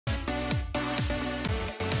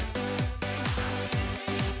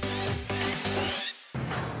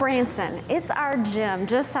Branson, it's our gym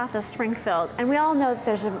just south of Springfield, and we all know that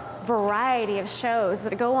there's a variety of shows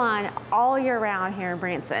that go on all year round here in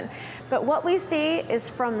Branson. But what we see is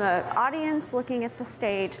from the audience looking at the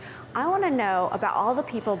stage. I want to know about all the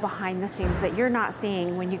people behind the scenes that you're not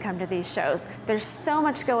seeing when you come to these shows. There's so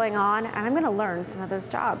much going on, and I'm going to learn some of those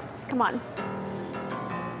jobs. Come on.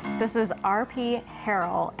 This is R.P.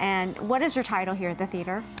 Harrell, and what is your title here at the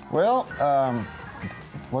theater? Well,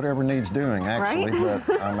 whatever needs doing, actually. Right?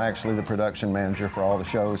 But I'm actually the production manager for all the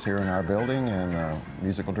shows here in our building and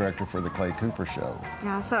musical director for the Clay Cooper show.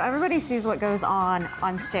 Yeah, so everybody sees what goes on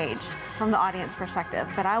stage from the audience perspective,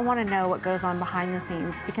 but I want to know what goes on behind the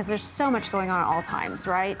scenes because there's so much going on at all times,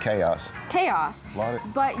 right? Chaos. Chaos.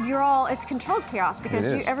 But it's controlled chaos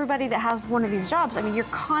because everybody that has one of these jobs, I mean, you're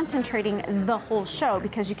concentrating the whole show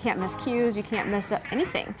because you can't miss cues, you can't miss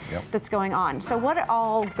anything that's going on. So what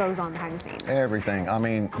all goes on behind the scenes? Everything. I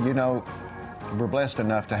mean, you know, we're blessed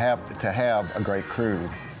enough to have a great crew.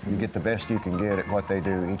 You get the best you can get at what they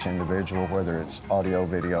do, each individual, whether it's audio,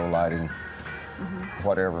 video, lighting,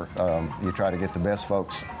 whatever. You try to get the best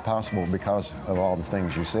folks possible because of all the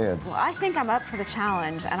things you said. Well, I think I'm up for the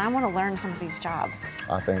challenge, and I want to learn some of these jobs.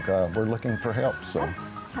 I think we're looking for help, so.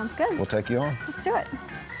 Sounds good. We'll take you on. Let's do it.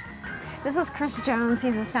 This is Chris Jones.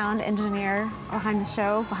 He's a sound engineer behind the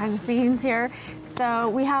show, behind the scenes here. So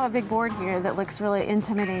we have a big board here that looks really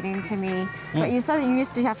intimidating to me. But you said that you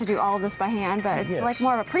used to have to do all of this by hand, but it's like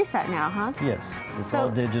more of a preset now, huh? Yes, it's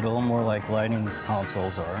all digital, more like lighting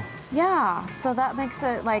consoles are. Yeah, so that makes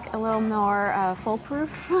it like a little more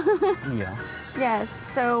foolproof. Yeah. Yes,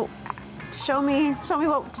 so show me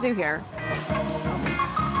what to do here.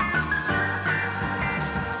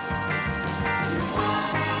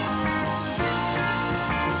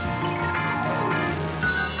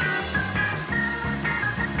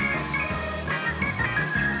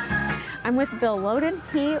 I'm with Bill Loden.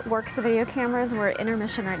 He works the video cameras. We're at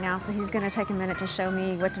intermission right now, so he's going to take a minute to show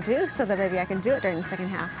me what to do so that maybe I can do it during the second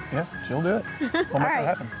half. Yeah, she'll do it. We'll make it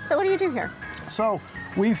happen. So what do you do here? So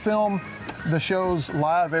we film the shows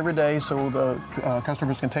live every day so the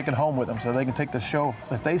customers can take it home with them, so they can take the show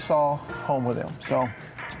that they saw home with them. So,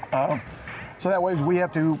 so that way we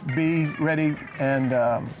have to be ready and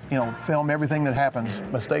film everything that happens,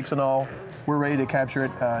 mistakes and all. We're ready to capture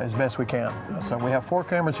it as best we can. So we have 4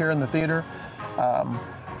 cameras here in the theater.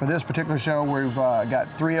 For this particular show, we've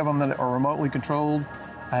got 3 of them that are remotely controlled.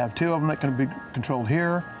 I have 2 of them that can be controlled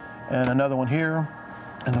here and another one here.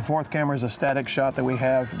 And the 4th camera is a static shot that we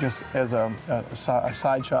have just as a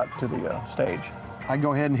side shot to the stage. I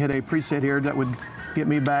go ahead and hit a preset here that would get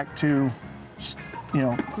me back to,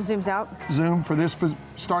 Zooms out? Zoom for this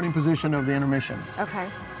starting position of the intermission. Okay.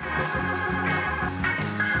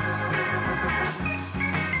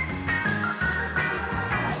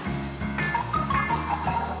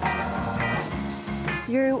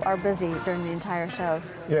 You are busy during the entire show.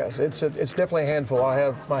 Yes, it's definitely a handful. I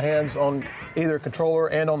have my hands on either controller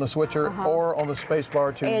and on the switcher or on the space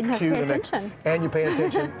bar to cue the next. And you pay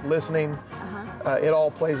attention, listening. It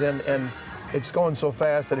all plays in, and it's going so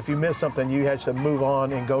fast that if you miss something, you have to move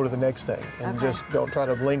on and go to the next thing, and just don't try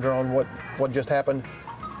to linger on what just happened.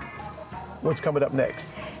 What's coming up next?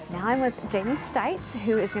 Now I'm with Jamie Stites,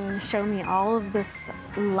 who is going to show me all of this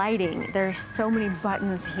lighting. There's so many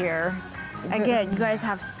buttons here. Again, you guys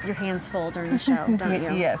have your hands full during the show, don't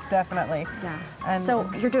you? Yes, definitely. Yeah. And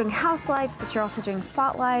so you're doing house lights, but you're also doing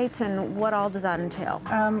spotlights, and what all does that entail?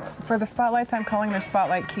 For the spotlights, I'm calling their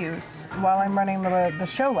spotlight cues while I'm running the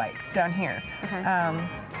show lights down here. Okay.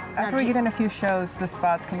 After we get in a few shows, the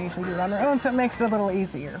spots can usually do it on their own, so it makes it a little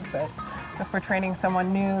easier. But if we're training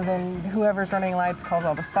someone new, then whoever's running lights calls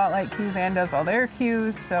all the spotlight cues and does all their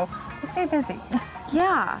cues, so we stay busy.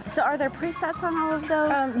 Yeah, so are there presets on all of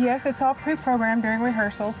those? Yes, it's all pre-programmed during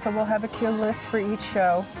rehearsals, so we'll have a cue list for each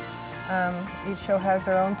show. Each show has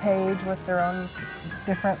their own page with their own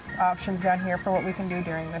different options down here for what we can do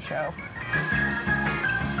during the show.